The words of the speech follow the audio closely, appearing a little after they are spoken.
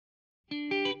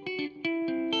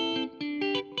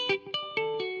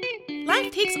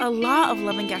Life takes a lot of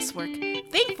love and guesswork.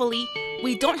 Thankfully,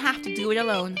 we don't have to do it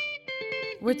alone.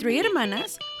 We're three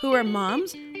hermanas who are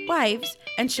moms, wives,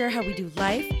 and share how we do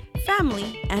life,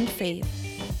 family, and faith.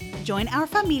 Join our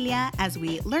familia as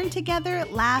we learn together,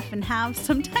 laugh, and have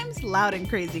sometimes loud and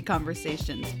crazy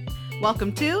conversations.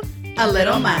 Welcome to A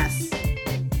Little Más.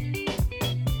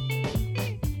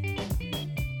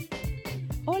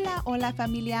 Hola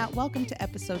familia, welcome to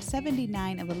episode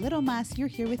 79 of A Little Más. You're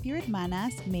here with your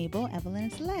hermanas, Mabel, Evelyn,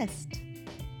 and Celeste.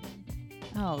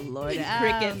 Oh, Lord.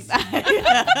 Crickets.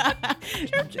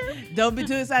 Don't be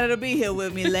too excited to be here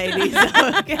with me, ladies.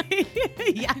 Okay.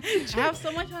 Yeah. I have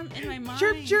so much in my mind.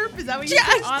 Chirp, chirp. Is that what you Yeah,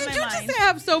 said? on did my you mind. just say I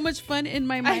have so much fun in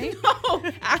my mind? I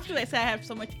know. Actually, I said I have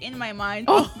so much in my mind,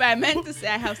 Oh. but I meant to say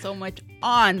I have so much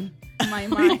on my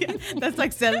mind. That's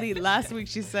like Sally last week.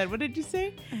 She said, what did you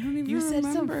say? I don't even You said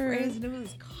some remember. phrase and it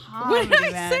was comedy, What did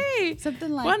I man. say? Something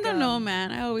like Well, I don't know,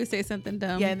 man. I always say something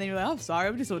dumb. Yeah, and then you're like, I'm sorry,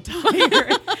 I'm just so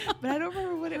tired. But I don't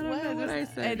remember what it I don't know was. what I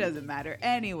said. It doesn't matter.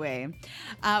 Anyway,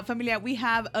 familia, we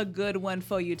have a good one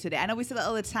for you today. I know we say that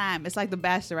all the time. It's like The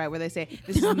Bachelor, right? Where they say,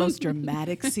 this is the most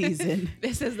dramatic season.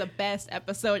 This is the best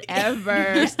episode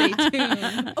ever. Stay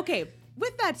tuned. Okay,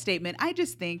 with that statement, I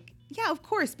just think, yeah, of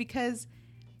course, because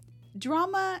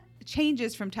drama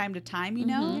changes from time to time, you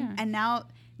know? Yeah. And now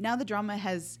the drama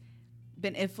has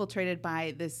been infiltrated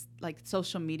by this like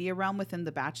social media realm within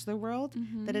the Bachelor world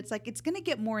that it's like it's going to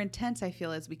get more intense, I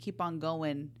feel, as we keep on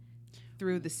going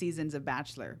through the seasons of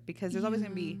Bachelor, because there's always going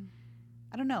to be,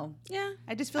 I don't know. Yeah.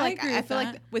 I just feel I like agree I with feel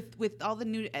that. like with all the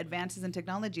new advances in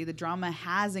technology, the drama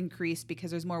has increased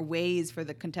because there's more ways for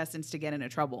the contestants to get into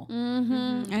trouble.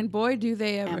 Mm-hmm. And boy, do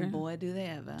they ever. And boy, do they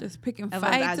ever. Just picking Evelyn's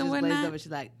fights eyes and just glazed whatnot. over.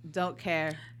 She's like, don't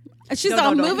care. And she's No,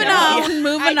 all no, moving no. on,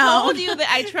 moving I on. told you that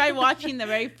I tried watching the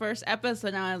very first episode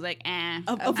and I was like,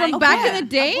 From back in the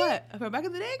day? What? From back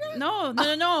in the day, girl? No.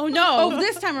 Oh,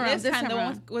 this time around. This time, the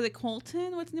one was it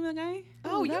Colton? What's the name of the guy?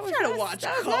 Oh, you that was try to last- watch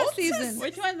that was last Colton? season.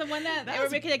 Which one's the one that they were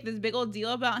was- making like this big old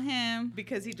deal about him?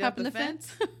 Because he Hop jumped in the the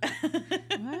fence.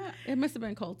 What? It must have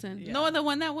been Colton. Yeah. No, the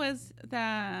one that was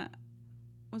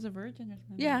a virgin or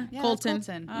something. Yeah, Yeah, Colton. that's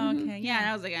Colton. Oh, okay. Yeah, and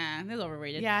I was like, this is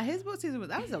overrated. Yeah, his boat season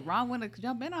that was the wrong one to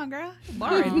jump in on, girl. Oh,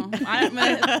 Boring. I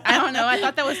don't know. I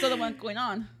thought that was still the one going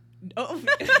on. Oh.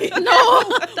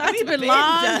 No, that's been been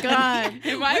long done. gone.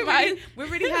 In my mind. We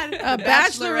already had A a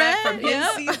Bachelorette Bachelorette, from his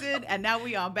yeah. season, and now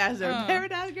we on Bachelor in Oh.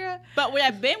 Paradise, girl. But what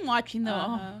I've been watching though,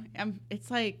 Uh-huh. It's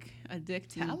like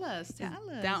addicting. Tell us.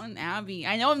 Downton Abbey.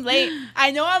 I know I'm late.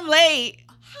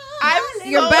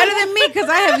 You're better than me because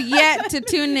I have yet to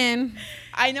tune in.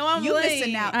 I know I'm You late.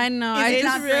 listen out. I know. It's I It's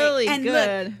just not great. really And look,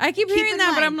 good. I keep Keep hearing in that,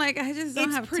 but mind, I'm like, I just don't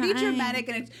It's have pretty time. dramatic,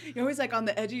 and you're always like on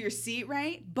the edge of your seat,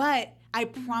 right? But I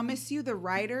promise you, the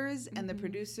writers and the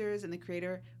producers and the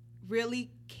creator really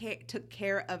took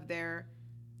care of their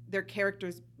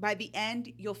characters. By the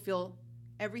end, you'll feel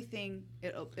everything.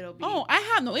 It'll be. Oh, I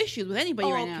have no issues with anybody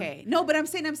right now. okay. No, but I'm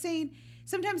saying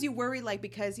sometimes you worry, like,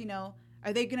 because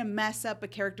are they gonna mess up a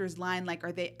character's line? Like,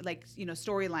 are they like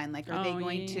storyline? Like, are they Oh,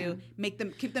 going yeah.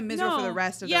 to keep them miserable for the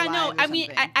rest of yeah, their lives? no. or I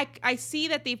mean, something? I see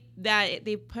that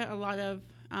they put a lot of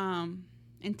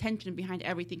intention behind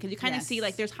everything, because you kind of Yes. see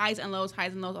like there's highs and lows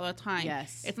all the time.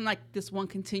 Yes. It's not like this one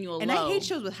continual And low. I hate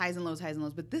shows with highs and lows,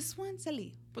 but this one,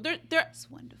 Sally, but they're it's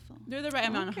wonderful. they're the right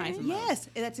amount of highs and lows. Yes,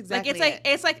 that's Like exactly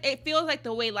it's like it feels like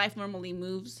the way life normally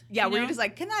moves. yeah. you Where know? you're just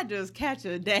like, can I just catch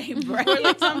a day break? Or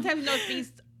like sometimes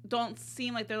things don't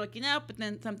seem like they're looking up, but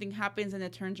then something happens and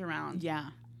it turns around. yeah,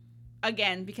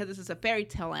 Again, because this is a fairy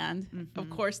tale land, of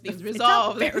course things it's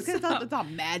not resolve. fair, 'cause it's not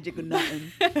magic or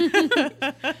nothing.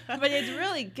 But it's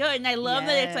really good, and I love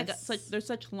that it's like Yes. there's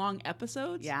such long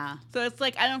episodes. Yeah. So it's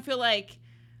like I don't feel like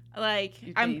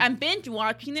You're I'm binge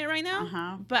watching it right now,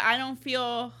 Uh-huh. but I don't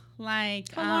feel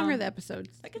like How long are the episodes?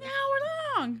 like an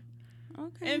hour long.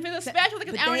 Okay. And for the special, like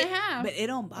an hour and a half. But it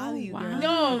don't bother Oh, you, wow. girl. It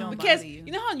No, don't because bother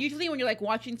you know how usually when you're like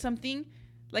watching something,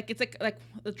 like it's like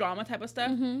the drama type of stuff,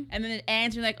 Mhm. and then it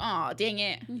ends, you're like, oh dang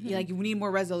it. you like you need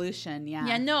more resolution. Yeah.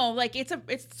 Yeah, no, like it's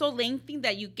so lengthy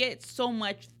that you get so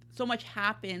much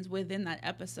happens within that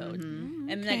episode. And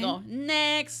then I okay. go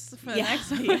next for the Yeah, next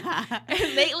one. yeah.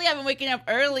 And lately I've been waking up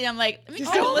early. I'm like, let me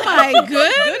Just- go Oh look. my Good for you,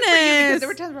 because goodness. there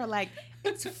were times where like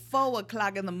it's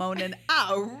 4:00 in the morning.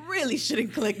 I really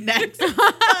shouldn't click next. No,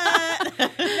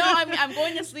 I'm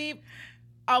going to sleep.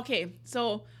 Okay,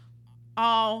 so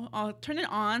I'll turn it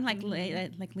on like late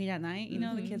at night. You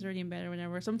know, the kids are already in bed or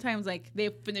whatever. Sometimes like they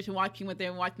finish watching what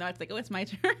they're watching. Now it's like, oh, it's my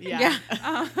turn. Yeah.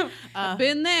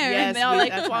 Been there. yes. And then I'll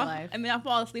that's my fall, life. and then I'll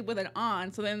fall asleep with it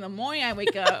on. So then in the morning I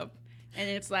wake up and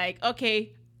it's like,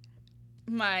 okay,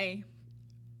 my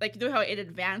like, you know how it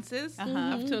advances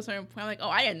up to a certain point. I'm like, oh,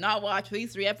 I did not watch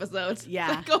these 3 episodes. Yeah.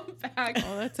 So I go back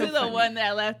that's to so the funny. one that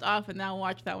I left off and now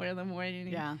watch that one in the morning.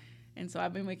 Yeah. And so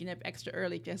I've been waking up extra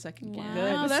early just so I can get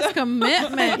Wow, it. that's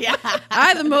commitment. Yeah.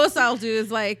 The most I'll do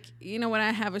is like, you know, when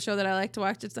I have a show that I like to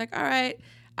watch, it's like, all right,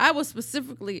 I will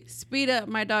specifically speed up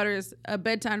my daughter's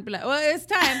bedtime and be like, well, it's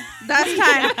time. That's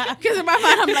time. Because in my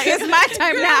mind, I'm like, it's my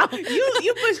time now.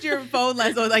 You pushed your phone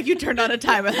like you turned on a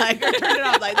timer like or turned it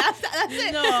off like that's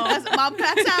it. No. That's, mom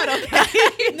passed out.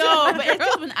 Okay. No, but it's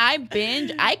just when I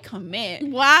binge, I commit.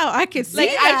 Wow, I could see Like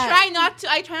that.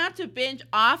 I try not to binge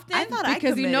often. I thought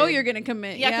because you know you're gonna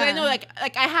commit. yeah, because I know like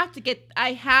I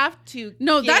have to.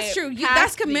 No, get that's true. That's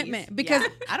past commitment these. because Yeah.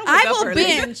 I don't wake I up will early.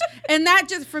 binge, and that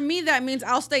just for me that means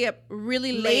I'll stay up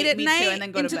really late at me too, night and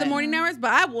then go to into the bed. morning hours.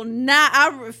 But I will not.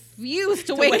 I refuse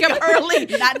to wake up up. early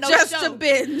Not no just show. to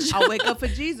binge. I'll wake up for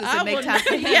Jesus I and make will time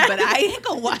for not- him, yeah. but I ain't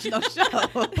gonna watch no show.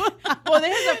 Well,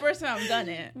 this is the first time I've done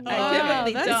it. Wow, I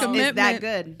typically that's don't. commitment. It's that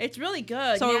good. It's really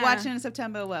good. So we're yeah. watching in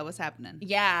September. What's happening?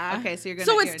 Yeah. Okay, so you're gonna.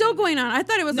 So it's you're- still going on. I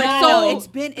thought it was No, like so.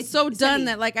 it's so done Cindy,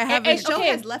 that like I The haven't. it's- show okay.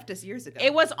 has left us years ago.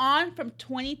 It was on from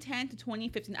 2010 to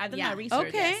 2015. I've done Yeah. my research.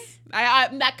 Okay. Yes.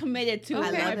 I'm not committed to I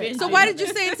it. love it. So I why love did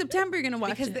you say in September you're gonna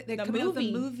watch because it? they're The coming out with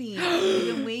the movie. movie.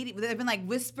 We've been waiting. There have been like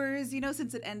whispers, you know,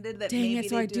 since it ended. That Dang maybe it,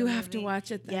 so they I do a have to movie.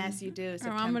 watch it then. Yes, you do. Or I'm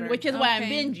September. gonna- Which is why I'm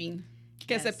Okay. binging.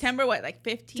 Because Yes. September, like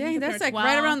 15th? Dang, that's September like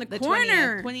right around the 12th,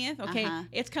 corner. 20th? Okay. Uh-huh.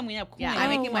 It's coming up quick. Yeah, I'm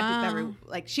Oh, making my wow.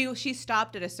 like she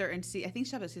stopped at a certain I think she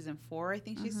stopped at season 4. I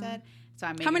think she said. So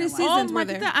I'm making How many her watch seasons it. were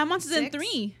there? I'm on season 6?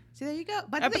 3. See, there you go.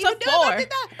 But Episode 4.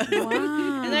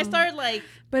 Wow. And I started like.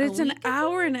 But a it's an week ago.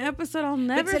 hour an episode. I'll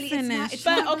never Tilly, it's not- finish. it's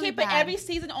But not okay, really but bad. every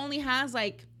season only has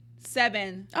like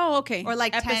 7. Oh, okay. Or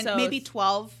like 10, episodes. maybe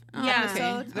 12 Yeah.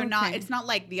 episodes. They're not. Okay. It's not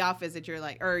like The Office that you're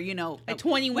like, or you know, Like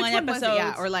 21 which one was it? episodes.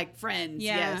 Yeah, or like Friends.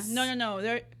 Yeah. Yes. No.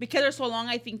 They're because they're so long.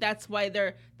 I think that's why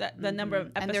they're the number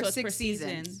of And episodes there's 6 per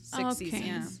seasons. season. Six Okay.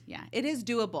 seasons. Yeah, it is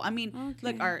doable. I mean,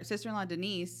 look, Okay. our sister-in-law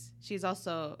Denise, she's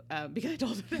also because I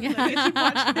told her Yeah. like, she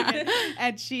watched it again.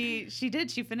 And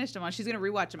she finished them all. She's gonna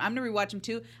rewatch them. I'm gonna rewatch them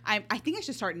too. I think I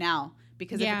should start now.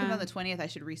 Because if it comes Yeah. on the 20th, I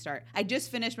should restart. I just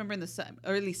finished, remember, in the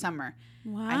early summer.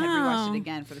 Wow. I had rewatched it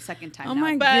again for the second time. Oh now.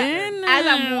 my But Goodness. as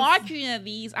I'm watching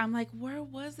these, I'm like, where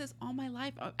was this all my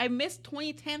life? I missed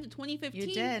 2010 to 2015.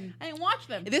 You did. I didn't watch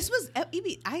them. This was,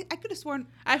 Evie, I could have sworn.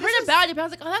 I this heard was- about it, but I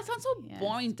was like, oh, that sounds so Yes.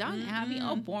 boring. Downton Abbey.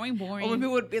 Oh, boring. Or when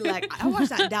people would be like, I watched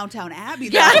that Downtown Abbey.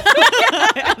 Yeah.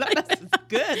 That's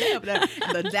good. They have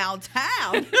the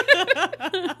downtown.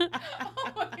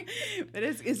 But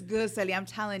it's good, Sally. I'm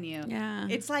telling you. Yeah.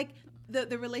 It's like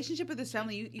the relationship of this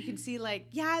family, you can see like,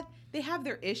 yeah, they have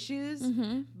their issues,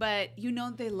 but you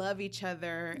know they love each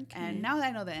other. And now that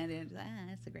I know the ending,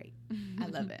 that's great. I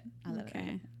love it. I love Okay.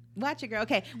 it. Watch it, girl.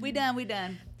 Okay, we done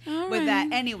All with right. that.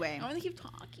 Anyway. I want to keep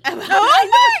talking. Oh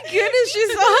my goodness,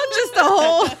 she's all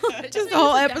just a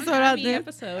whole episode out there.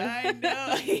 Episode. I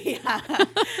know. Yeah.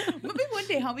 Maybe one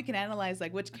day how we can analyze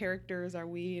like which characters are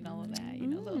we and all of that. You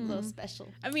know, little special.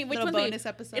 I mean, which little ones bonus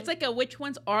episode. It's like a which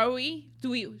ones are we?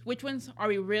 Which ones are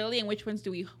we really, and which ones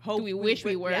do we wish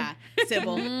we were? Yeah.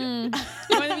 Sybil. You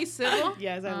want to be Sybil?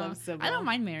 Yes, I love Sybil. I don't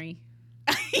mind Mary.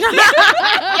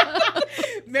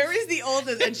 Mary's the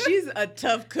oldest, and she's a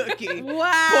tough cookie.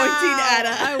 Wow. Pointing at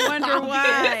us. I wonder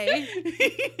why.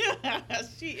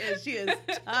 She is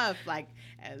tough, like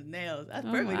as nails. That's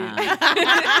Oh, perfect. wow.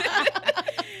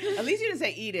 At least you didn't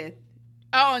say Edith.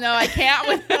 Oh no, I can't.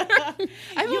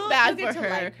 I feel bad You'll for get to her.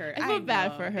 like her. I feel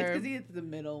bad know. for It's her. because Edith's the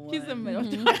middle one. She's the middle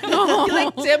Mhm. child. She's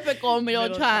like typical middle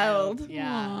child. Yeah.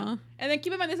 Aw. And then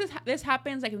keep in mind, this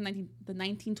happens like in the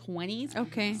 1920s.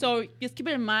 Okay. So just keep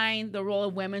in mind the role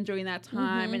of women during that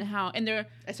time and how, and they're,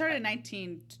 It started in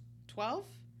 1912.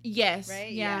 yes.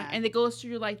 Right? Yeah. Yeah. And it goes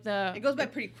through like the. It goes by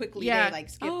pretty quickly. Yeah. They, like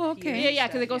skip. Oh, okay. years Yeah, and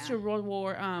because it goes stuff, through World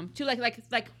War to like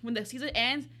when the season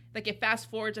ends, like it fast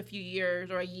forwards a few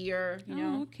years or a year, you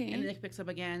know. okay. And then it picks up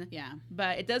again. Yeah.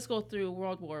 But it does go through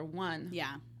World War One.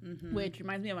 Yeah. Mhm. Which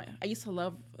reminds me of I used to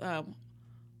love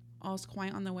All's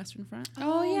Quiet on the Western Front.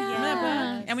 Oh, yeah. Remember that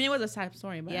book? Yes. I mean, it was a sad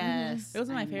story, but Yes, it was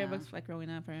one of I my favorite know. books like growing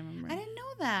up. I remember. I didn't know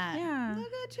that. Yeah.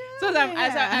 Look at you.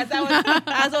 So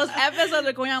as those episodes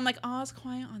are going on, I'm like, All's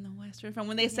Quiet on the Western Front.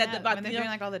 When they said about when they're doing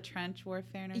like all the trench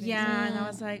warfare and everything. yeah, and I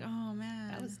was like, oh man,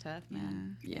 That was tough,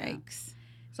 man. Yikes.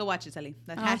 So watch it, Sally.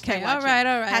 That's Okay, hashtag watch all right, it.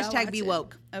 all right, I'll Hashtag watch be it.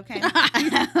 woke. Okay.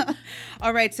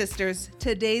 All right, sisters.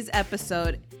 Today's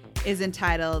episode is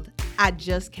entitled "I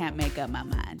Just Can't Make Up My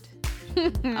Mind."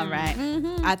 All right.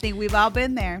 I think we've all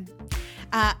been there,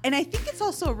 and I think it's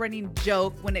also a running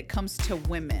joke when it comes to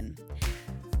women.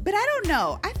 But I don't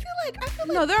know. I feel I feel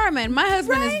like No, there are men. My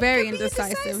husband is Right? very Can be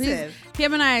indecisive. indecisive.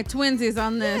 Him and I are twinsies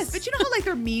on this. Yes, but you know how like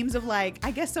there are memes of like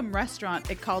I guess some restaurant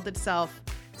it called itself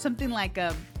something like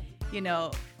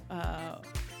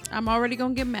I'm already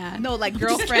gonna get mad. no like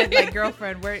girlfriend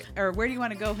where do you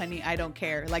want to go, honey? I don't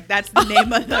care. Like that's the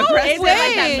name of the Is restaurant. it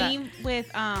like that way. meme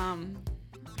with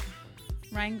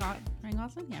Ryan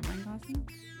Gosling? Yeah, Ryan Gosling.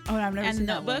 Oh, I've never And seen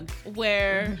the that Notebook, one.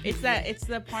 where it's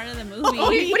the part of the movie. What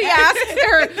do you ask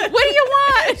her? What do you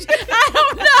want? I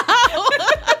don't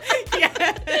know.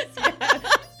 Yes.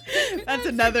 That's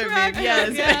another meme.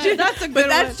 Yes. Yeah, that's a good But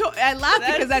that's one. I laugh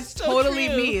because That's that's so totally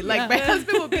true. me. Like Yeah. my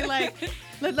husband will be like,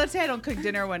 let's say I don't cook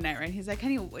dinner one night, right? He's like,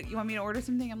 honey, what, you want me to order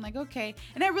something? I'm like, okay.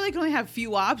 And I really can only have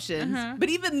few options. Uh-huh. But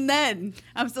even then,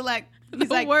 I'm still like, he's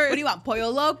The like, worst. what do you want? Pollo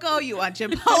Loco? You want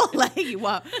Chipotle? You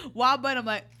want Waba? And I'm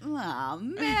like, oh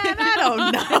man, I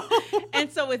don't know.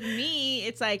 And so with me,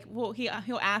 it's like, well,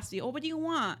 he'll ask you, oh, what do you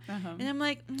want? Uh-huh. And I'm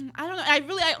like, I don't know.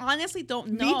 I honestly don't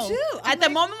Me know. too. I'm At the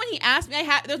like- moment when he asked me,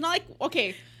 there's not like,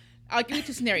 okay, I'll give you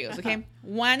two scenarios, okay?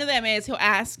 One of them is he'll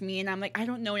ask me, and I'm like, I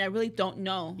don't know, and I really don't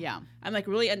know. Yeah. I'm like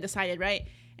really undecided, right?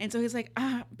 And so he's like,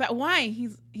 but why? He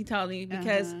tells me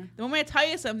because the moment I tell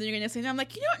you something, you're gonna say, no. I'm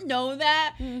like, you don't know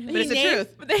that. But it's the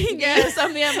truth. But then he names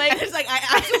something. I'm like, And it's like,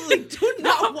 I absolutely do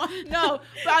not want. no.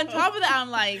 But on top of that, I'm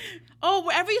like, oh,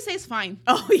 whatever you say is fine.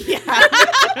 Oh yeah,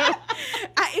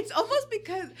 it's almost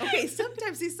because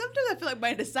sometimes I feel like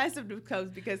my indecisiveness comes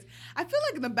because I feel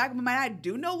like in the back of my mind I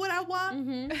do know what I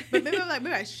want, but maybe I'm like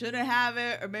maybe I shouldn't have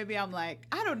it, or maybe I'm like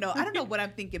I don't know what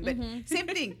I'm thinking. But same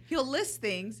thing, he'll list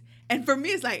things, and for me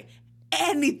it's like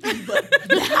anything but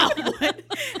that one,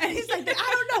 and he's like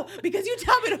I don't know because you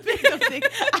tell me to pick something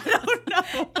I don't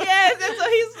know. Yes, and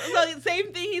so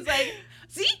same thing. He's like,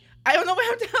 see. I don't know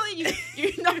what I'm telling you.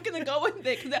 You're not gonna go with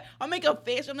it because I'll make a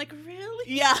face. I'm like, really?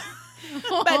 Yeah,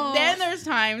 But then there's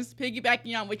times,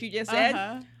 piggybacking on what you just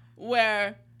said,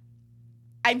 where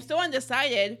I'm so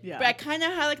undecided, Yeah. but I kind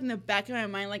of have like in the back of my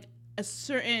mind like a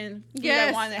certain food I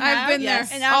Yes, want to I've have. been there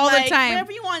Yes. And I'm all like, the time.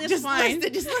 whatever you want is just fine. list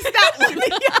it. Just list that one.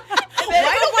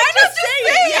 Why not just say it?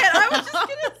 I was just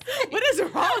gonna say. What is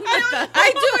wrong with that?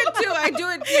 I do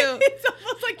it too. It's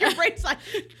almost like your brain's like,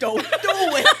 don't do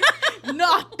it.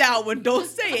 Not that one. Don't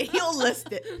say it. He'll list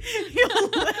it.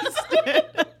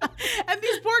 And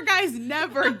these poor guys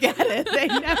never get it. They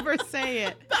never say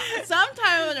it.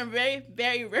 Sometimes on a very,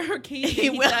 very rare occasion, He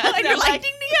will. does. And you're I'm like,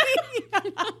 ding, ding,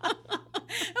 ding. I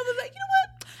was like, you know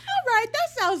what? All right, that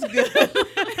sounds good.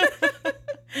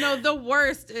 No, the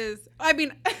worst is, I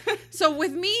mean, so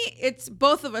with me, it's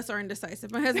both of us are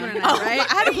indecisive. My husband and I, Oh, right?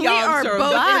 how do We y'all are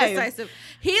both survive? indecisive.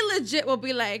 He legit will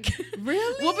be like,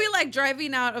 Really? We'll be like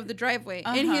driving out of the driveway,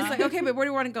 and he's like, okay, but where do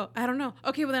you want to go? I don't know.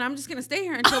 Okay, well then I'm just gonna stay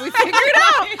here until we figure it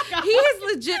out. He has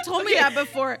legit told me that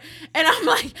before, and I'm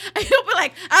like, he'll be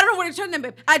like, I don't know where to turn them,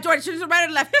 babe. I do I turn to the right or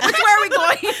the left? Which way are we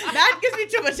going? That gives me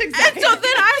too much And anxiety. so then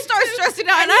I start stressing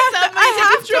out, and I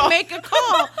have to make a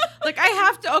call. Like I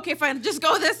have to. Okay, fine, just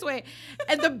go this way.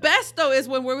 And the best though is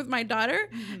when we're with my daughter,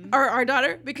 or our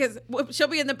daughter, because she'll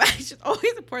be in the back. She's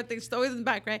always a poor thing. She's always in the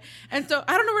back, right? And so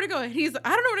I don't know where to go. And he's, I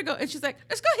don't know where to go. And she's like,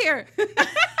 let's go here.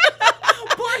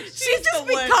 She's just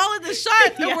be calling the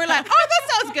shots, and we're like, oh, that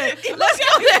sounds good. Let's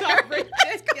go there.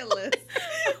 Ridiculous.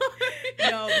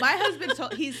 No, my husband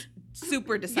he's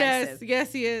super decisive.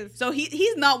 Yes, he is. So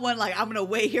he's not one like I'm gonna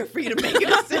wait here for you to make a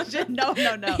decision. No. He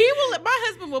will. My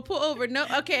husband will pull over. No,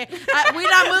 okay, we're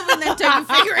not moving until you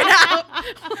figure it out.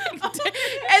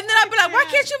 And then I'll be like, why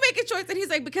can't you make a choice? And he's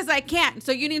like, because I can't.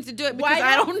 So you need to do it because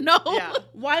I don't know. Yeah.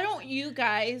 Why don't you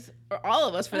guys, or all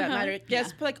of us for that matter,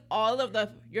 just put like all of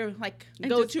your like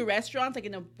go-to restaurants like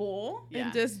in a bowl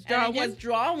And just and draw then one. just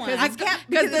draw one. I can't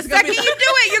Because the it's gonna second be- you do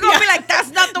it, you're gonna be like, "That's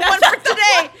not the one for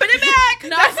today." Put it back.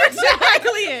 That's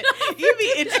exactly it.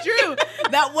 Evie, it's true.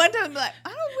 That one time I'm like, I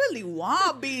don't really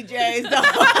want BJ's though.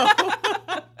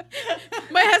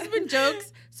 My husband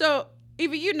jokes. So,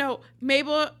 Evie, you know,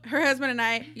 Mabel, her husband, and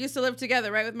I used to live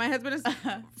together, right? With my husband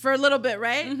for a little bit,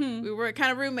 right? Mm-hmm. We were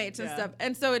kind of roommates and Yeah. stuff.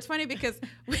 And so it's funny because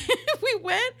we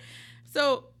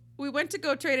went to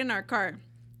go trade in our car.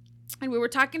 And we were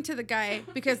talking to the guy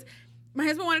because my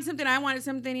husband wanted something, I wanted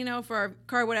something, you know, for our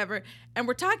car, whatever. And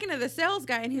we're talking to the sales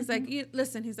guy, and he's like,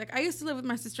 listen, he's like, I used to live with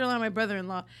my sister-in-law and my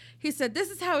brother-in-law. He said, this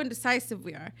is how indecisive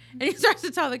we are. And he starts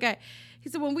to tell the guy, he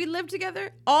said, when we lived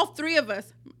together, all three of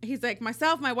us, he's like,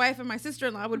 myself, my wife, and my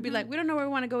sister-in-law would be like, we don't know where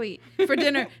we want to go eat for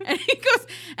dinner. And he goes,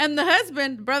 and the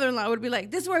husband, brother-in-law, would be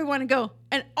like, this is where we want to go.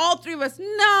 And all three of us,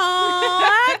 no,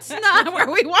 that's not where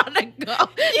we want to go.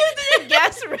 You didn't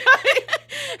guess right.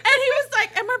 And he was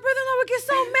like, and my brother-in-law would get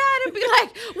so mad and be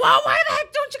like, well, why the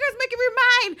heck don't you guys make it your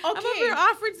mind? I'm over Okay. here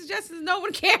offering suggestions. no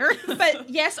one cares. But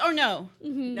yes or no?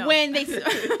 No. When they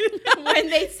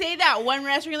say that one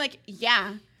restaurant, you're like,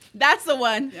 yeah, that's the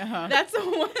one. Uh-huh. That's the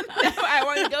one that I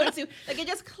want to go to. Like, it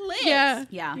just clicks. Yeah.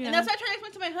 Yeah. And that's what I try to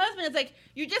explain to my husband. It's like,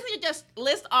 you just need to just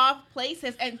list off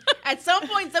places. And at some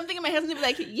point, something in my husband will be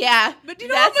like, yeah. But do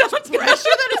you know how much pressure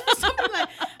that is for someone like,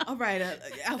 all right,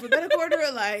 alphabetical order,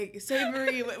 like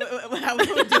savory. How we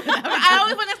doing that? I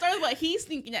always want to start with what he's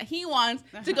thinking that he wants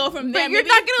to go from there. But you're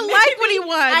not going to like what he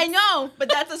wants. I know, but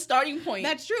that's a starting point.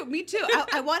 That's true. Me too.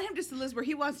 I want him just to list where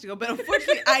he wants to go, but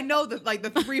unfortunately, I know that like the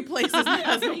 3 places my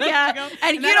husband wants to go,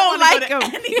 and you I don't wanna like go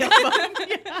to them.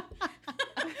 any of them.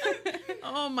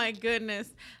 Oh my goodness.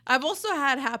 I've also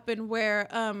had happen where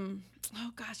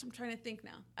oh gosh, I'm trying to think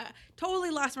now. Totally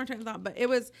lost my train of thought, but it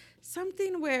was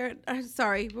something where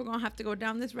sorry, we're gonna have to go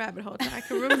down this rabbit hole till I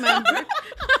can remember.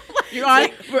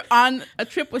 We're on a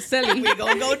trip with Sally. We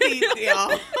gonna go deep,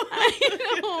 y'all. I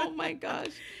know, oh my gosh.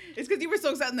 It's because you were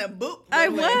so excited in that boop. I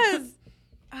was.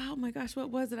 Oh my gosh, what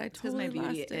was it? I Because totally my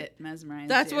lost beauty it. mesmerized.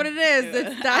 That's you. what it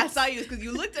is. I That's saw you because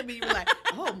you looked at me. You were like,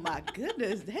 "Oh my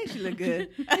goodness, hey, she look good."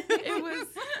 it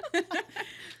was.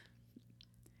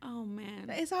 Oh man.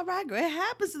 It's all right, girl. It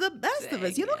happens to the best of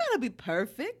us. You don't gotta be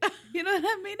perfect. You know what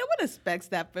I mean? No one expects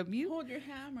that from you. Hold your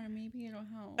hammer. Maybe it'll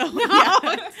help. Oh,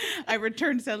 yeah. I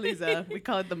returned Sally's. We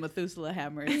call it the Methuselah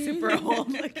hammer. It's super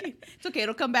old. Like, it's okay.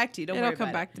 It'll come back to you. Don't worry It'll come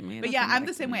about back it. to me. But It'll yeah, come I'm back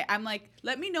the to same me. way. I'm like,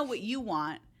 let me know what you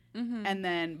want, and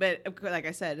then, but like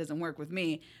I said, it doesn't work with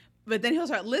me. But then he'll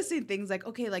start listing things like,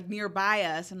 okay, like nearby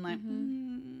us, and like,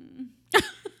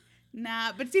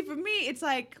 nah. But see, for me, it's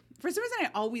like. For some reason, I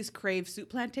always crave Soup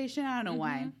Plantation. I don't know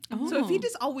why. So if he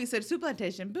just always said Soup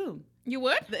Plantation, boom. You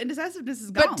would? The indecisiveness is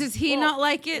gone. But does he not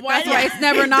like it? why That's why not? it's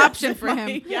never an option for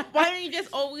him. Yeah. Why don't you just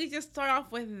always just start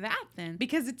off with that then?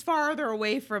 Because it's farther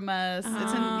away from us.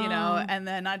 It's in, and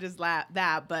then not just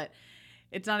that, but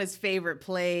it's not his favorite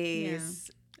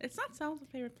place. It's not Sal's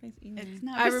favorite place either. It's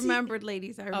not. I but see- remembered,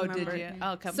 ladies. I Oh, remembered. did you?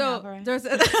 Oh, come So on. Right? there's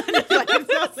a,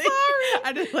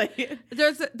 I just like it.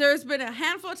 there's been a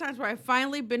handful of times where I've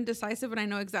finally been decisive and I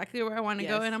know exactly where I want to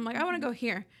go, Yes. and I'm like, I want to go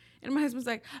here. And my husband's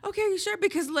like, okay, are you sure?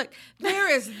 Because look, there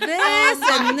is this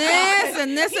and this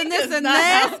and this and this and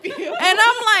this. And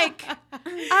I'm like,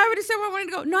 I already said where I wanted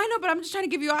to go. No, I know, but I'm just trying to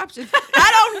give you options.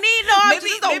 I don't need no options.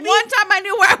 This is the one time I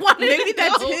knew where I wanted Maybe to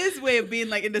that's go. his way of being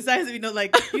like indecisive.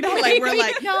 Like we're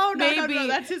like, no. Maybe.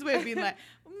 That's his way of being like,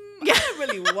 I don't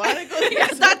really want to go there.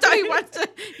 Yes, that's how he wants to.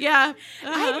 Yeah.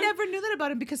 I never knew that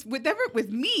about him because with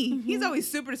me, he's always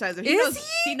super decisive.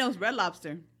 He knows Red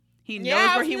Lobster. He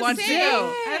knows where he wants to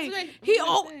go.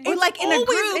 Or like in a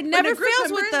group, it never group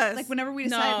fails with members, us. Like whenever we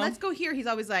decide, No. let's go here, he's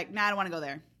always like, nah, I don't want to go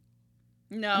there.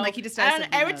 No. And, like, he just I don't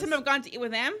doesn't know, every knows. time I've gone to eat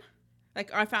with them,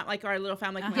 like our little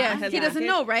family. Like my Yeah, husband he doesn't has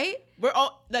know, kids, right? We're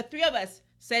all the 3 of us.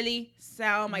 Sally,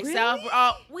 Sal, myself.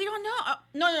 Really? We don't know.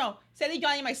 No. Sally,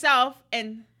 Johnny, myself,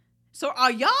 and So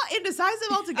are y'all indecisive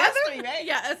altogether? us 3, right?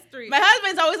 Yeah, us three. My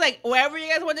husband's always like, wherever you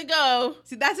guys want to go.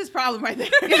 See, that's his problem right there.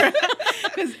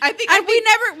 Because I think we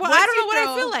never. Well, I once don't you know what I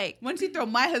throw- feel like. Once you throw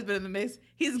my husband in the mix,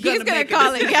 he's gonna make a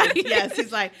call it, decision. yeah. Yes,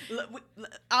 he's like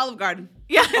Olive Garden.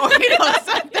 Yeah. Or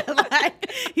something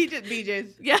like he just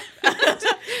BJ's. Yeah.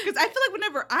 Because I feel like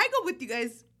whenever I go with you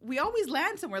guys, we always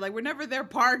land somewhere. Like we're never there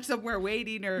parked somewhere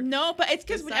waiting or No, but it's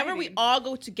because whenever we Deciding. all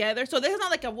go together. So this is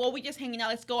not like we just hanging out.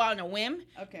 Let's go out on a whim.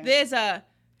 Okay.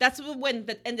 That's when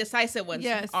the indecisive ones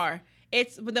Yes. are.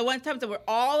 It's the one time that we're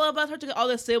all of us are together, all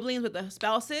the siblings with the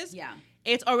spouses. Yeah.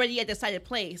 It's already a decided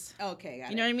place. Okay, got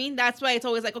You know what I mean? That's why it's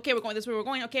always like, okay, we're going this way, we're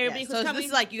going. Okay, everybody So who's this coming.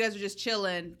 is like you guys are just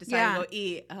chilling, deciding Yeah. to go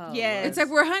eat. Oh, Yes. Lord. It's like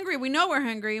we're hungry. We know we're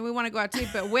hungry and we want to go out to eat,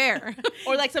 but where?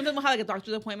 Or like sometimes we'll have like a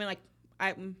doctor's appointment,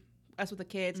 like us with the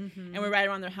kids, and we're right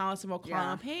around their house, and we'll call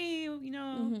Yeah. them, hey,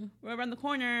 we're around the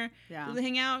corner. Yeah. Do they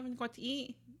hang out and go out to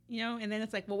eat? And then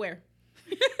it's like, well, where?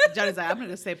 Johnny's like, I'm gonna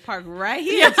go say park right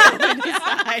here. until we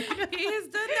decide. He has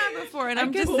done that before, and I'm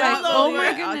I'm just just like, oh my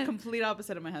a goodness. complete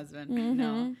opposite of my husband.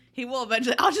 No, he will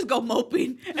eventually. I'll just go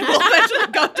moping, and we'll eventually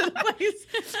go to the place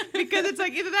because it's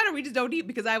like either that or we just don't eat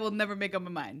because I will never make up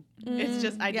my mind. It's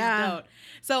just I just don't.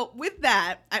 So with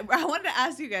that, I wanted to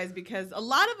ask you guys because a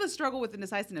lot of us struggle with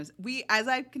indecisiveness. We, as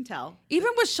I can tell, Even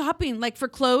with shopping, like for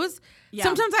clothes, Yeah.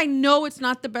 sometimes I know it's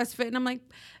not the best fit, and I'm like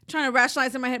trying to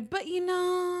rationalize in my head, but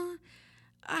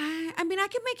I mean, I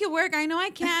can make it work. I know I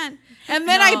can. And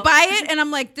then I No. buy it, and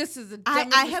I'm like, this is a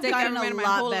dumbest I have mistake I've gotten ever made a in my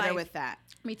lot whole better life. with that.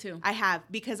 Me too. I have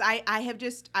because I have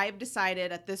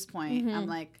decided at this point I'm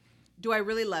like, do I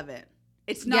really love it?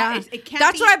 It's not. Yeah. It can't.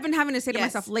 That's be, what I've been having to say to yes.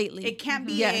 myself lately. It can't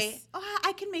be Yes.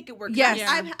 I can make it work. Yes.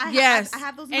 I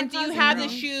have those. In And my do you closet, have bro.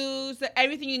 the shoes,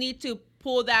 everything you need to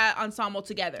pull that ensemble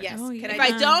together? Yes. Oh, Can yeah. If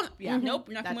I don't, Yeah. nope,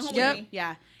 you're not coming That's home true. with me.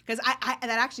 Yeah. Because I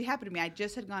that actually happened to me. I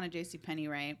just had gone to JCPenney,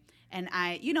 right? And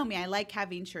you know me, I like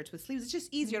having shirts with sleeves. It's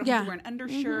just easier. I don't have to wear an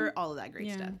undershirt, all of that great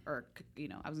Yeah. stuff. Or, I was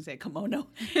going to say a kimono,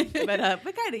 but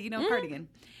kind of, cardigan.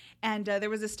 And there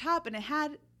was this top, and it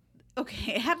had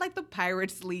like the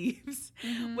pirate sleeves,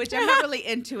 which I'm not really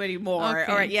into anymore.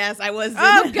 Okay. Or yes, I was.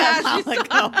 Oh, a gosh,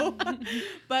 while ago.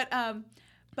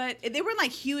 But they weren't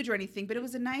like huge or anything. But it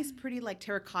was a nice, pretty like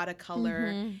terracotta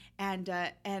color, and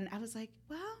I was like,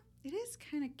 well, it is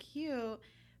kind of cute,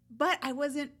 but I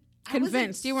wasn't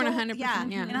Convinced. You weren't 100%, yeah.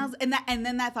 And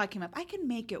then that thought came up. I can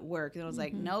make it work. And I was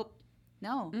like, nope,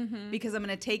 no, because I'm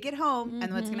gonna take it home,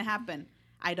 and what's gonna happen?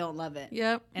 I don't love it.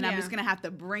 Yep. And I'm Yeah. just gonna have to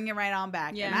bring it right on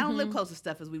back. Yeah. And I don't live close to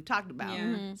stuff, as we've talked about.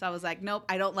 Yeah. So I was like, nope,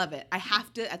 I don't love it. I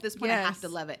have to. At this point, I have Yes. to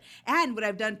love it. And what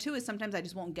I've done too is sometimes I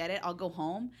just won't get it. I'll go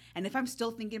home, and if I'm still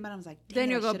thinking about it, I was like, dang, Then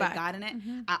it, you'll I go should have back. gotten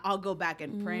it. I'll go back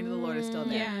and pray to the Lord is still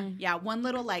there. Yeah. Yeah. One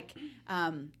little like.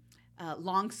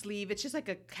 Long sleeve. It's just like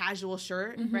a casual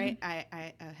shirt, right?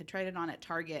 I had tried it on at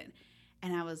Target,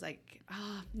 and I was like,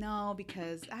 oh no,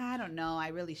 because I don't know, I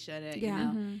really shouldn't, Yeah. you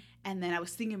know. And then I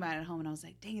was thinking about it at home, and I was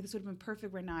like, dang it, this would have been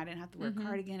perfect right now. I didn't have to wear a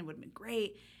cardigan. It would have been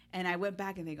great. And I went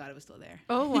back, and thank God it was still there.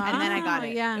 Oh, wow. And then I got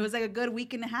it. Yeah. It was like a good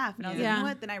week and a half, and I was like, Yeah. you know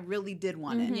what? Then I really did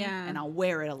want it. Yeah. And I'll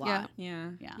wear it a lot.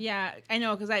 Yeah. Yeah. I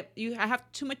know, because I have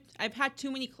too much. I've had too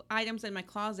many items in my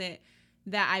closet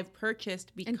that I've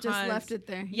purchased because And just left it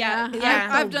there. Yeah.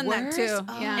 I've done that worst? too.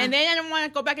 Oh. Yeah. And then I don't want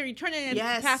to go back and return it and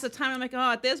Yes. pass the time. I'm like,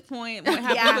 oh, at this point, what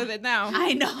happens Yeah. with it now?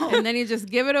 I know. And then you just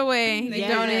give it away. You They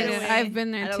donate give it. away I've been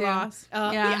there at a too. loss.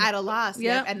 Yeah. At a loss.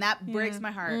 Yep. Yep. And that breaks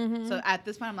my heart. So at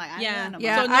this point, I'm like, I Yeah. don't know.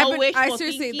 Yeah, So no I've been, wishful I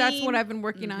seriously, that's thinking. what I've been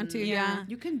working on too. Yeah.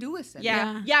 You can do it. Sid.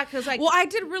 Yeah. Yeah. Because like, Well, I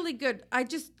did really good. I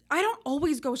don't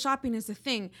always go shopping as a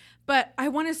thing, but I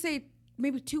want to say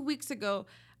maybe 2 weeks ago,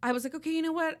 I was like, okay, you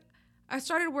know what? I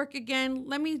started work again.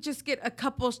 Let me just get a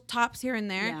couple tops here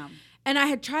and there. Yeah. And I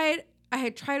had tried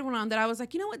one on that I was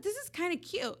like, you know what? This is kind of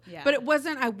cute. Yeah. But I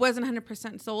wasn't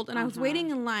 100% sold. And I was waiting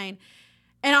in line.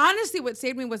 And honestly, what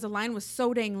saved me was the line was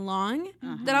so dang long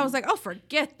that I was like, oh,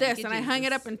 forget this. you, And I hung it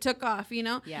Jesus. up and took off, you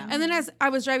know? Yeah. And then as I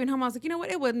was driving home, I was like, you know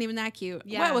what? It wasn't even that cute.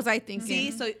 Yeah. What was I thinking?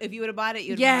 See, so if you would have bought it,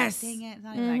 you'd have Yes. been like, dang it, it's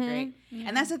not even that great.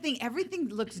 And that's the thing. Everything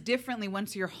looks differently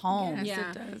once you're home. Yes.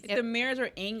 yeah, it does. if the mirrors are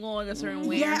angled a certain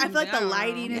way. Yeah, I feel like the don't know.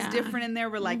 lighting is Yeah. different in there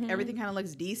where like everything kind of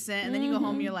looks decent. And then you go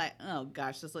home and you're like, oh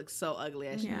gosh, this looks so ugly.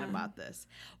 I shouldn't have bought this.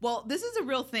 Well, this is a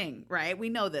real thing, right? We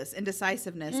know this,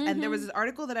 indecisiveness. And there was this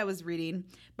article that I was reading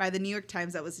by the New York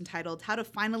Times that was entitled How to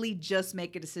Finally Just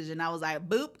Make a Decision. I was like,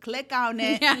 boop, click on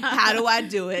it. Yeah. How do I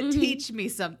do it? Teach me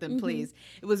something, please.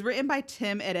 It was written by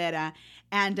Tim Herrera.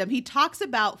 And he talks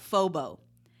about FOBO.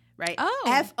 Right?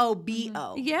 Oh.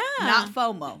 FOBO. Yeah. Not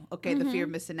FOMO. Okay, the fear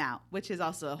of missing out, which is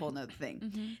also a whole nother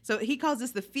thing. So he calls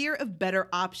this the fear of better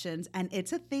options, and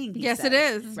it's a thing. He Yes, says, it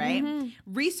is. Right?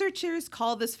 Researchers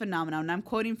call this phenomenon, and I'm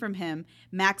quoting from him,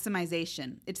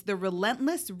 maximization. It's the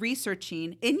relentless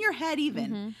researching in your head,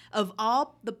 even of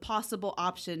all the possible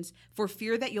options for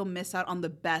fear that you'll miss out on the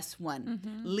best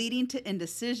one, leading to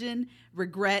indecision,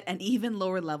 regret, and even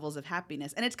lower levels of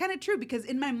happiness. And it's kind of true because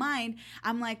in my mind,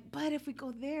 I'm like, but if we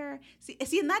go there, see,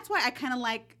 and that's why I kind of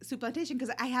like Soup Plantation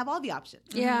because I have all the options.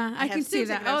 Yeah, I have can see soups,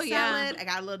 that. I can have Oh, yeah. salad, I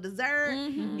got a little dessert.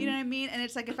 You know what I mean? And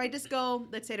it's like if I just go,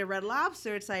 let's say to Red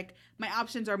Lobster, it's like my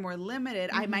options are more limited.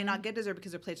 I might not get dessert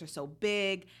because their plates are so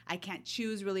big. I can't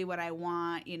choose really what I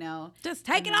want. You know, Just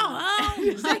take it all home.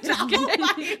 Just like, oh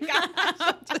my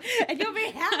gosh, and you'll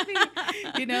be happy.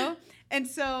 You know, and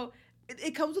so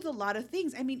it comes with a lot of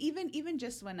things. I mean, even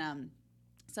just when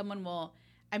someone will.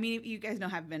 I mean, you guys know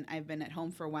I've been at home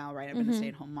for a while, right? I've been a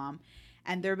stay-at-home mom,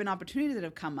 and there have been opportunities that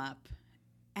have come up,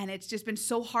 and it's just been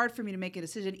so hard for me to make a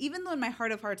decision. Even though in my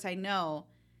heart of hearts I know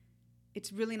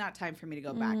it's really not time for me to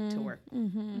go back to work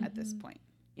at this point,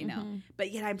 you know.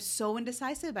 But yet I'm so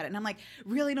indecisive about it, and I'm like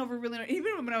really over.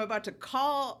 Even when I'm about to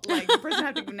call, like the person I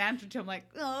have to give an answer to, I'm like,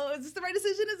 oh, is this the right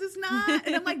decision? Is this not?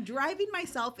 And I'm like driving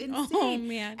myself insane. Oh,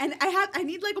 man. And I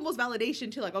need like almost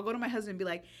validation too. Like I'll go to my husband and be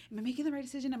like, am I making the right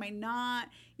decision? Am I not?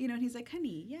 You know, and he's like,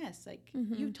 honey, yes. Like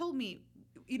you told me,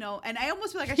 you know, and I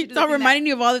almost feel like I should do Start the thing reminding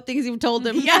you of all the things you've told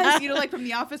them. yes, you know, like from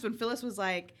The Office when Phyllis was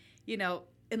like, you know,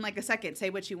 in like a second, say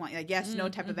what you want, like yes, no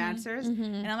type of answers.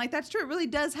 And I'm like, that's true. It really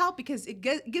does help because it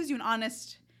gives you an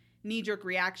honest knee-jerk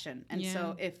reaction. And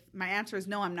so if my answer is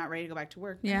no, I'm not ready to go back to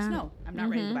work, then it's no, I'm not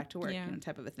ready to go back to work, Yeah. you know,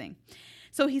 type of a thing.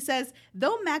 So he says,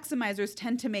 though maximizers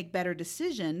tend to make better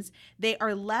decisions, they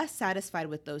are less satisfied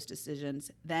with those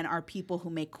decisions than are people who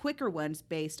make quicker ones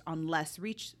based on less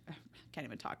research.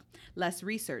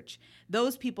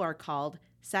 Those people are called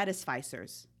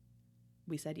satisficers.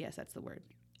 We said yes, that's the word.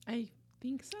 I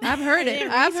think so. I've heard it.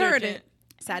 I've heard it.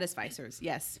 Satisficers,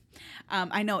 yes.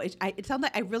 I know it sounds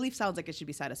like, it really sounds like it should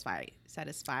be satisfiers.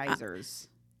 Satisfiers?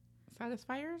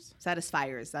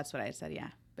 Satisfiers, that's what I said, yeah.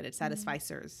 But it's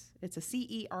satisficers. It's a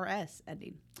CERS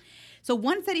ending. So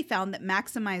one study found that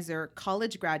maximizer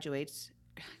college graduates,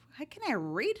 how can I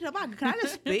read it about? Can I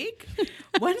just speak?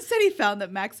 One study found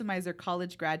that maximizer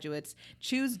college graduates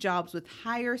choose jobs with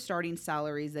higher starting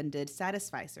salaries than did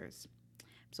satisficers.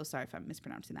 I'm so sorry if I'm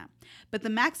mispronouncing that. But the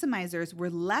maximizers were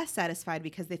less satisfied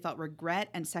because they felt regret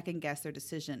and second-guessed their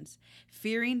decisions,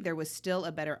 fearing there was still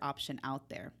a better option out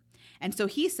there. And so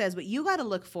he says what you got to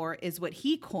look for is what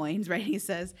he coins, right? He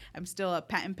says, I'm still a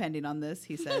patent pending on this.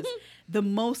 He says, the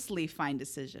mostly fine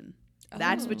decision.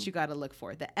 That's what you got to look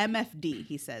for. The MFD,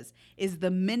 he says, is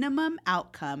the minimum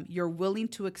outcome you're willing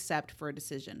to accept for a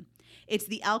decision. It's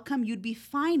the outcome you'd be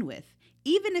fine with,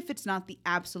 even if it's not the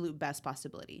absolute best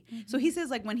possibility. Mm-hmm. So he says,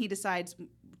 like, when he decides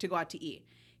to go out to eat,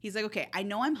 he's like, okay, I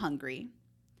know I'm hungry,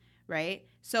 right?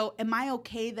 So am I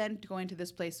okay then to going to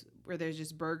this place where there's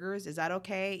just burgers? Is that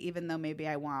okay? Even though maybe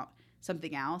I want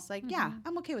something else? Like, yeah,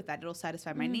 I'm okay with that. It'll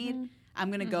satisfy my need. I'm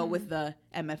going to go with the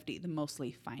MFD, the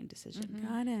mostly fine decision.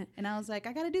 Got it. And I was like,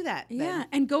 I got to do that. Yeah. Then.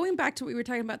 And going back to what we were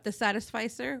talking about, the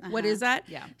satisficer, what is that?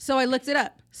 Yeah. So I looked it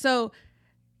up. So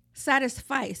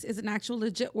satisfice is an actual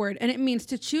legit word, and it means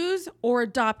to choose or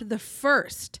adopt the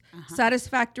first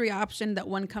satisfactory option that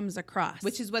one comes across.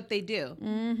 Which is what they do,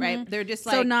 right? They're just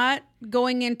like... So not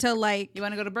going into like... You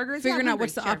want to go to burgers? Figuring Yeah, out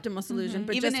what's the sure. optimal solution,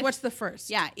 but Even just if- what's the first.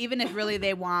 Yeah, even if really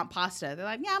they want pasta. They're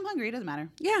like, yeah, I'm hungry. It doesn't matter.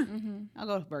 Yeah. I'll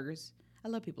go with burgers. I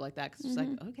love people like that because it's like,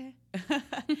 okay.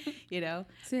 You know?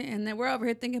 See, and then we're over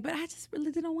here thinking, but I just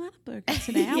really didn't want a burger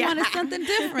today. I Yeah. wanted something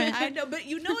different. I know, but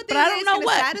you know what? But I don't know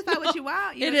what. Satisfy what you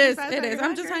want. You It know, is. satisfy It is. your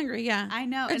I'm just hunger. hungry. Yeah. I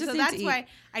know, I and just so need to that's eat. why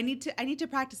I need to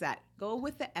practice that. Go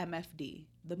with the MFD,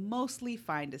 the mostly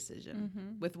fine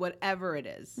decision, with whatever it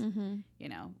is. You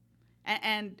know,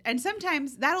 and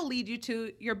sometimes that'll lead you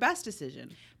to your best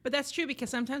decision. But that's true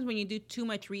because sometimes when you do too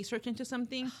much research into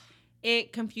something,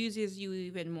 it confuses you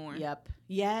even more. Yep.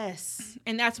 Yes.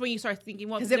 And that's when you start thinking,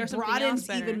 well, Because there's it something else broadens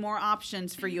better. even more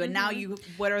options for you, and now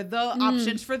what are the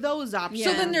options for those options?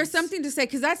 So then there's something to say,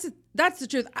 because that's the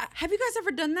truth. Have you guys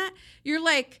ever done that? You're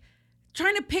like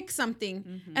trying to pick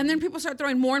something, and then people start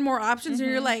throwing more and more options, and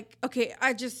you're like, okay,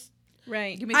 I just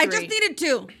Right. Give me I three. just needed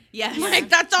two. Yes. Like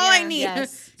that's all I need.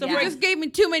 Yes. So Yeah. you just gave me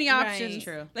too many Right. options.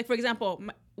 True. Like, for example,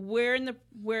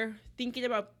 we're thinking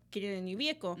about getting a new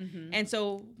vehicle. And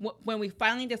so when we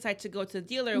finally decide to go to the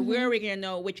dealer, where are we going to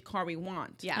know which car we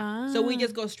want? Yeah. So we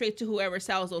just go straight to whoever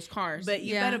sells those cars. But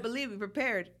you Yeah. better believe, be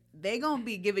prepared. They gonna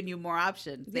be giving you more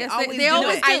options. They Yes, always they do.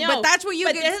 always it. do. I know, but that's where you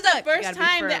but get this stuck. is the first gotta be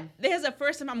time firm. this is the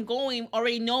first time I'm going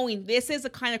already knowing this is the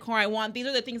kind of car I want. These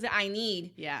are the things that I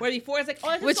need. Yeah. Where before it's like, oh,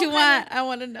 let's What just you go want? kinda- I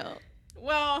want to know.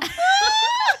 Well,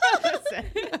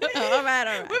 all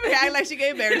right. Women act like she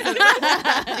get embarrassed.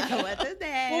 What's his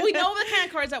name? well, we know the kind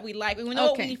of cars that we like. We know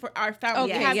what we Okay. need for our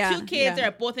family. Okay, we have yeah, 2 kids yeah. that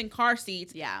are both in car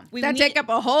seats. Yeah. We That need, take up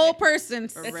a whole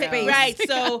person's For that's real. it, right.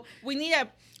 So we need a.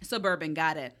 Suburban,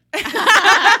 got it.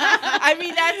 I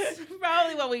mean, that's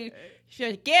probably what we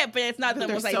should get, but it's not the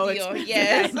They're most so ideal. expensive.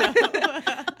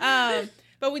 Yes.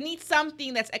 But we need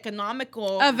something that's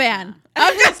economical. A van.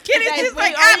 I'm just kidding. Guys, She's we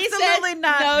like, already absolutely said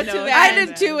not. no to No, vans. I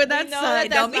did too, and We that's know that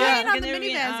Don't be that's hating not on the gonna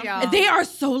be minivans, y'all. They are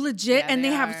so legit, Yeah, and they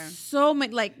they have are. so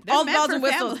many, like, They're all the meant bells for and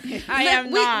whistles. families. I Look, am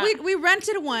not. We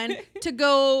rented one to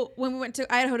go when we went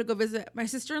to Idaho to go visit my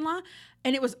sister-in-law,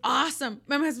 and it was awesome.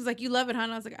 My husband's like, "You love it, huh?"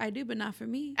 And I was like, "I do, but not for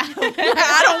me. I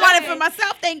don't want it for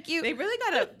myself. Thank you." They really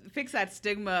gotta fix that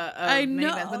stigma of I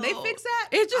minivans. When they know. fix that,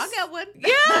 It just- I'll get one.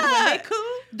 Yeah. When they cool.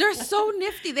 They're so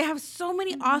nifty. They have so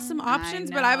many awesome options,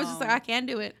 but I was just know. like, I can't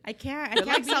do it. I can't. I They're can't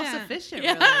like be that. self-sufficient,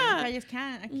 Yeah. really. I just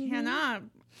can't. I cannot.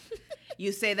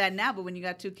 You say that now, but when you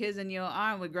got 2 kids in your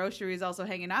arm with groceries also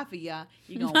hanging off of you,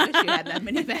 you gonna wish you had that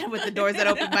minivan with the doors that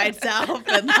open by itself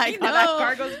and like all that know.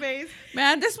 cargo space.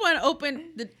 Man, this one opened,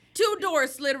 the 2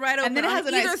 doors slid right open And then it on has a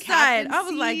either nice side. captain I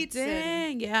was like, seats and-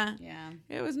 dang, yeah. Yeah.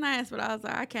 It was nice, but I was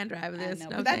like, I can't drive I this. know,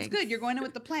 No, but that's thanks. good. You're going in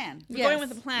with the plan. We're Yes. going with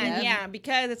the plan, Yeah. yeah,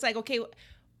 because it's like, okay,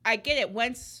 I get it.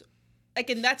 Once, like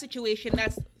in that situation,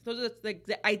 those are like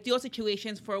the ideal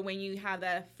situations for when you have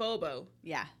that FOBO,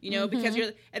 Yeah. you know, because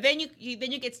you're, and then you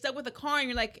get stuck with a car and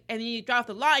you're like, and then you drop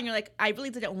the lot and you're like, I really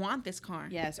didn't want this car.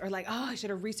 Yes. Or like, oh, I should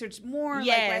have researched more.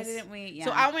 Yes. Like, why didn't we? Yeah.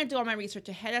 So I want to do all my research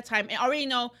ahead of time and already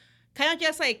know, kind of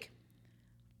just like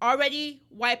already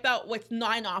wipe out what's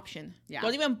not an option. Yeah.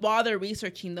 Don't even bother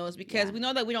researching those because we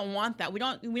know that we don't want that. We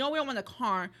know we don't want a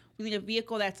car. We need a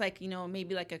vehicle that's like,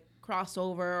 maybe like a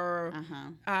crossover or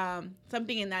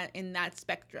something in that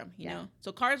spectrum, you know.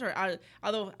 So cars are out.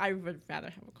 Although I would rather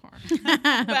have a car,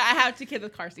 but I have 2 kids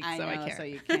with car seats, so I can't. So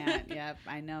you can't. Yep,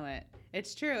 I know it.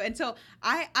 It's true. And so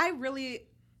I really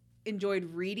enjoyed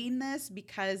reading this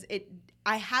because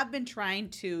I have been trying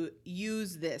to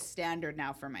use this standard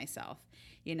now for myself,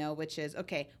 which is,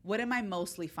 okay, what am I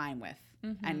mostly fine with?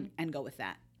 And go with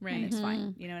that. Right. And it's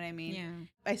fine. You know what I mean? Yeah.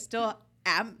 I still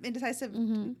am indecisive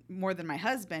more than my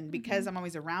husband because I'm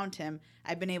always around him.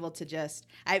 I've been able to just,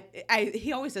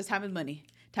 he always says time is money.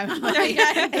 Time is money. He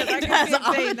does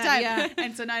all the time. Yeah.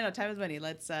 And so now I know time is money.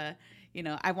 Let's, I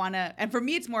want to, and for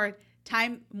me, it's more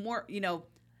time,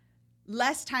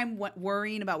 less time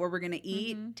worrying about what we're going to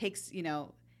eat takes, what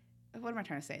am I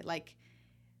trying to say? Like,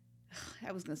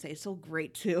 I was going to say it's so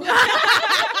great too. You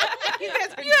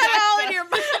had it all in your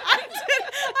mind.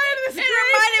 In your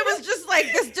mind, it was just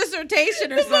like this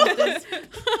dissertation or something.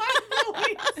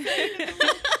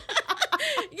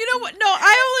 You know what? No,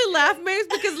 I only laugh, Mace,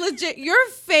 because legit, your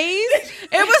face,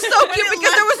 it was so cute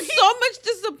because there was so much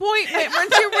disappointment when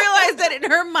she realized that in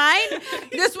her mind,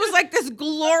 this was like this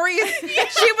glorious,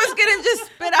 she was going to just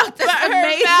spit out this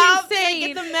amazing thing.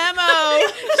 Get the memo.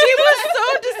 She was so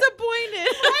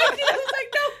disappointed. I was like,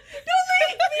 no, don't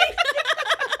leave me.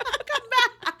 Come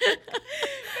back.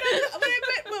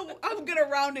 But I'm going to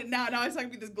round it now. Now I was talking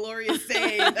about this glorious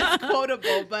saying that's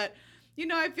quotable. But,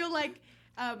 I feel like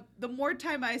the more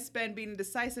time I spend being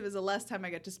indecisive is the less time I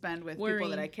get to spend with people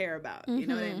that I care about. You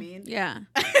know what I mean? Yeah.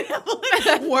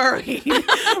 Worried,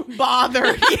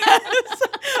 bothered, yes.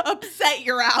 Upset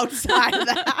you're outside of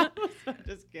the house. I'm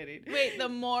just kidding. Wait, the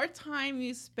more time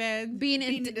you spend Being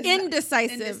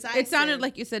indecisive. It sounded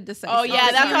like you said decisive. Oh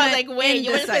yeah, that's why I was like, wait,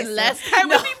 you want to spend less time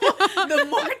with people? The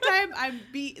more time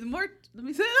the more. Let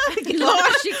me say that again. Lord,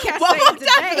 she can't One say more it time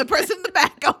today. for the person in the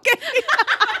back, okay?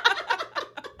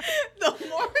 The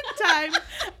more time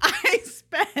I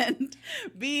spend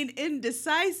being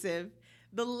indecisive,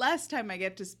 the less time I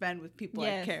get to spend with people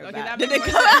I care about. That Did makes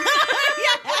it more come?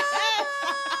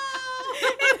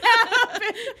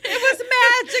 It was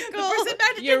magical. The person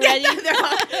back, You're ready?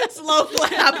 They're slow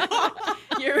clap.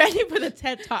 You're ready for the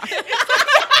TED Talk.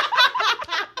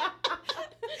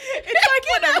 It's like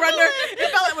when a runner. It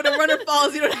felt like when a runner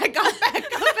falls. I got back up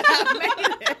and I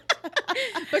made it.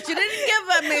 But you didn't give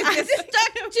up, man. You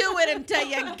stuck to it until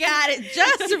you got it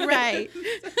just right.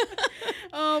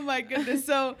 Oh my goodness.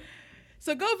 So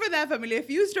go for that, family. If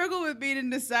you struggle with being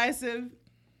indecisive,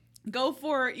 go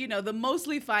for, the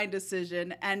mostly fine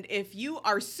decision. And if you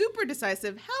are super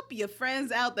decisive, help your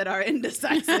friends out that are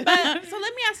indecisive. So let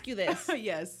me ask you this.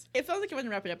 Yes. It feels like you want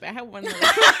to wrap it up, but I have one more. Emma's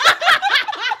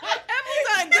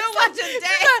on a good one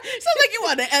today. Sounds like you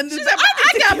want to end this. I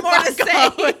got more to say.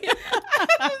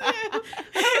 I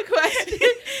have a question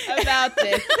about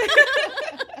this.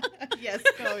 Yes,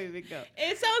 go, Evie, go.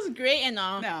 It sounds great and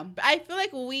all. No. But I feel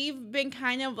like we've been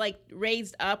kind of like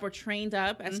raised up or trained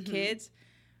up as kids,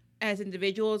 as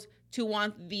individuals, to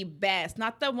want the best,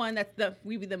 not the one that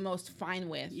we be the most fine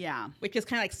with. Yeah. Which is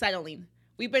kind of like settling.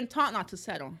 We've been taught not to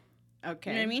settle.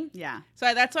 Okay. You know what I mean? Yeah.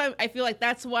 So that's why I feel like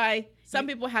that's why some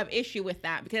people have issue with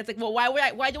that, because it's like, well,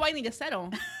 why do I need to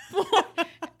settle?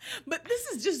 But this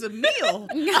is just a meal.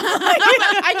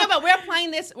 I know, but we're applying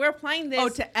this. Oh,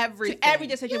 to everything. To every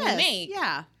decision we make.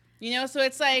 Yeah. So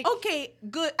it's like, Okay,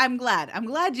 good. I'm glad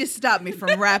you stopped me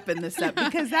from wrapping this up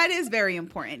because that is very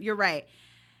important. You're right.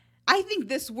 I think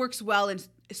this works well in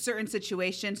certain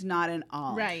situations, not in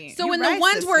all. Right. So You're in right, the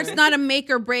ones where it's sister. not a make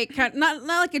or break, not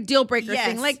like a deal breaker Yes.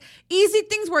 thing, like easy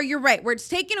things where you're right, where it's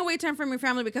taking away time from your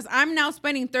family because I'm now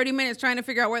spending 30 minutes trying to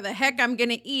figure out where the heck I'm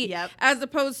going to eat, Yep. as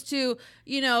opposed to,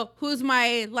 who's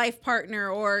my life partner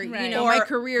or, Right. my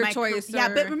career choice.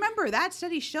 Yeah, or- but remember that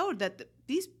study showed that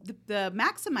the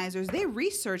maximizers, they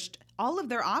researched all of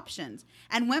their options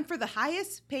and went for the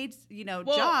highest paid,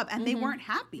 job, and they weren't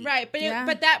happy. right. But Yeah.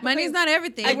 but that money's not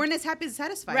everything. They weren't as happy as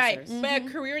satisfiers. right. But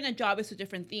a career and a job is two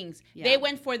different things. Yeah. They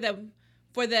went for the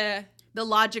The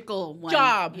logical one.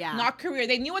 job, Yeah. not career.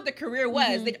 They knew what the career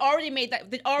was. They'd already made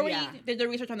that. They'd already Yeah. did the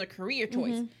research on their career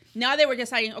choice. Now they were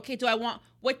deciding, okay,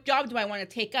 what job do I want to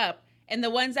take up? And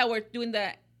the ones that were doing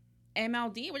the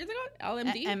MLD, what is it called?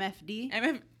 LMD? MFD.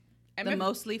 MF, The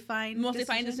mostly fine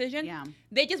decision. Yeah.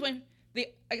 They just went.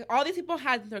 All these people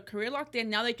had their career locked in.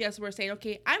 Now they just were saying,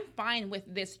 okay, I'm fine with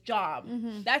this job.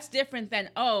 That's different than,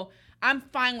 I'm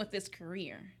fine with this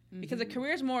career. Because the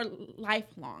career is more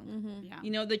lifelong.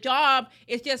 Yeah. The job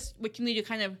is just what you need to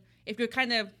kind of, if you're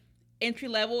kind of entry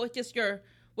level, it's just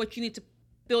what you need to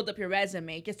build up your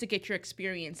resume just to get your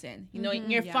experience in. You know,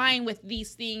 you're Yeah. fine with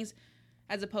these things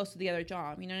as opposed to the other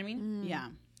job. You know what I mean? Yeah.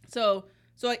 So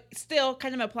it still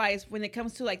kind of applies when it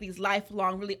comes to like these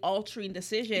lifelong, really altering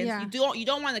decisions. Yeah. You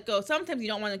don't want to go. Sometimes you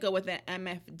don't want to go with an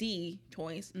MFD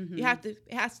choice. You have to.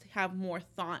 It has to have more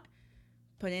thought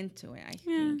put into it. I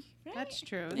think. Right? That's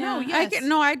true. Yeah, No, yes.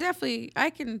 I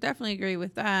can definitely agree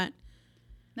with that.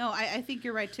 No, I think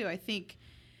you're right too. I think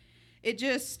it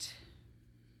just,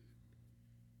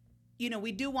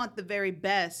 we do want the very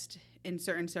best in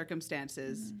certain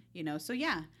circumstances, so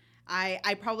yeah.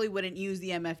 I probably wouldn't use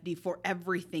the MFD for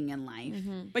everything in life.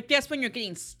 But that's when you're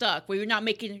getting stuck, where you're not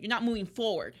moving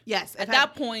forward. Yes. At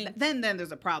that point, then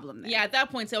there's a problem there. yeah. At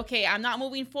that point, say, okay, I'm not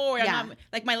moving forward. Yeah. I'm not,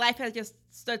 like my life has just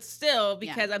stood still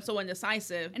because I'm so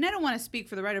indecisive. And I don't want to speak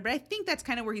for the writer, but I think that's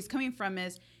kind of where he's coming from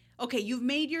is, okay, you've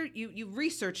made you've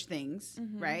researched things,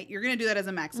 right? You're going to do that as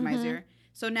a maximizer.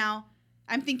 So now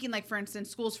I'm thinking, like, for instance,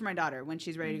 schools for my daughter when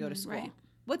she's ready to go to school. Right.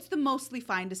 What's the mostly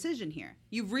fine decision here?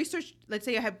 You've researched, let's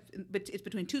say it's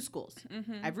between two schools.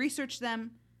 I've researched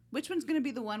them. Which one's going to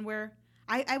be the one where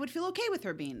I would feel okay with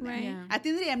her being there? Right. Yeah. At the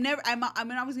end of the day,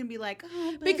 I'm always going to be like,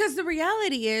 oh, but Because the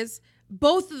reality is,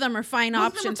 both of them are fine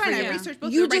Both of them are options fine. for I you. researched both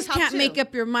of You them. just My top can't two. make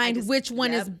up your mind just- which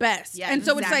one is yep. best. Yeah, and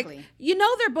so exactly. it's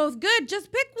like, they're both good.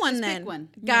 Just pick one Just then. pick one.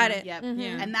 Got it. Yep.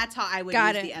 Yeah. And that's how I would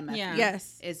Got use it. the MFD. Yeah.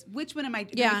 Yes. Is which one am I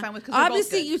Yeah. really fine with? 'Cause they're both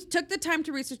Obviously, good. you took the time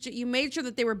to research it. You made sure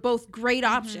that they were both great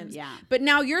options. Yeah. But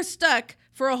now you're stuck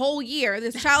for a whole year.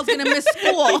 This child's going to miss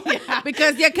school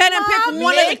because you couldn't pick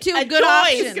one of the two good It's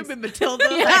options. gonna be Matilda.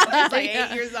 She's like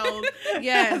 8 years old.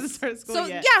 Yes. Hasn't started school So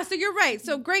yet. so you're right.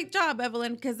 So great job,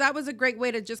 Evelyn, because that was a great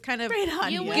way to just kind of Great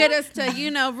on you. get us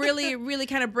to, really, really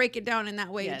kind of break it down in that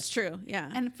way. Yes. It's true. Yeah.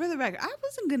 And for the record, I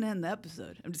wasn't gonna end the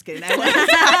episode. I'm just kidding. I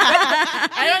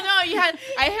I don't know.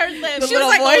 I heard the She was little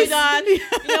like, voice "Oh, on.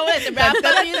 You know what? The wrap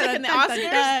up music and the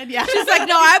Oscars. Yeah. She's like,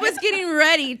 no, I was getting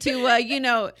ready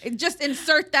to, just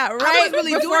insert that right I was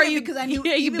really before doing you it because I knew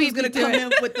you Evie was beat me gonna to come it.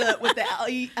 in with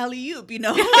the alley oop,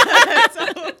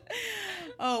 So,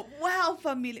 oh wow,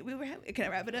 familia. Can I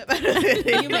wrap it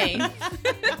up? You may.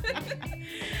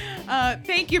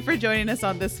 Thank you for joining us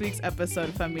on this week's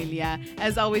episode, familia.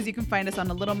 As always, you can find us on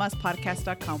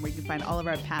thelittlemasspodcast.com, where you can find all of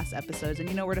our past episodes, and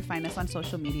you know where to find us on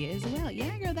social media as well.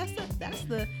 Yeah, girl, that's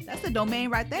the domain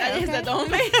right there. That is okay? the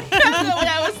domain. That's what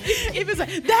I was thinking. If it's like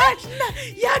that's not,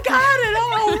 you got it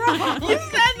all wrong. You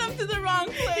sent them to the wrong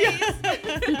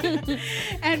place.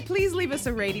 And please leave us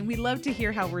a rating. We love to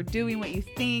hear how we're doing, what you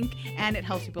think, and it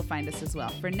helps people find us as well.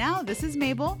 For now, this is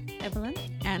Mabel, Evelyn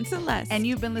and Celeste. and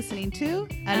you've been listening to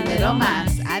A Little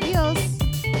Mas. Adios.